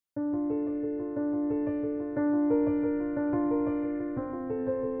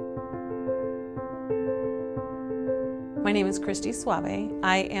My name is Christy Suave.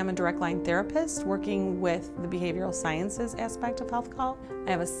 I am a direct line therapist working with the behavioral sciences aspect of HealthCall.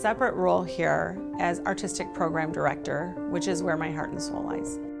 I have a separate role here as artistic program director, which is where my heart and soul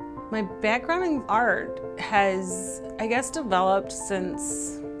lies. My background in art has, I guess, developed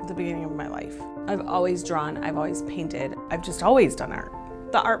since the beginning of my life. I've always drawn, I've always painted, I've just always done art.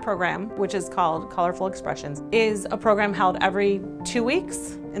 The art program, which is called Colorful Expressions, is a program held every 2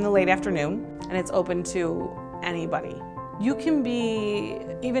 weeks in the late afternoon, and it's open to anybody. You can be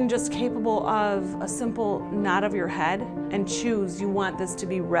even just capable of a simple nod of your head and choose you want this to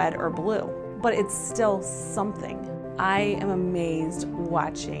be red or blue, but it's still something. I am amazed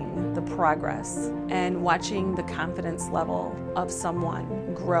watching the progress and watching the confidence level of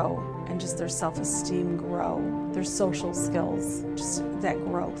someone grow and just their self-esteem grow, their social skills, just that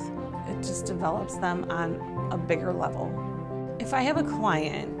growth. It just develops them on a bigger level. If I have a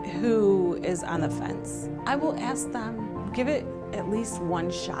client who is on the fence, I will ask them, give it at least one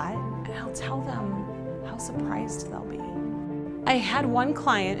shot, and I'll tell them how surprised they'll be. I had one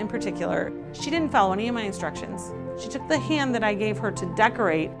client in particular, she didn't follow any of my instructions. She took the hand that I gave her to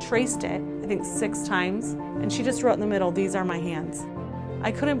decorate, traced it, I think 6 times, and she just wrote in the middle, "These are my hands."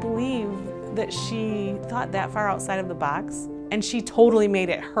 I couldn't believe that she thought that far outside of the box, and she totally made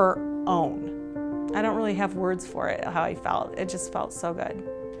it her own. I don't really have words for it, how I felt. It just felt so good.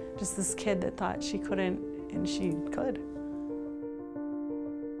 Just this kid that thought she couldn't, and she could.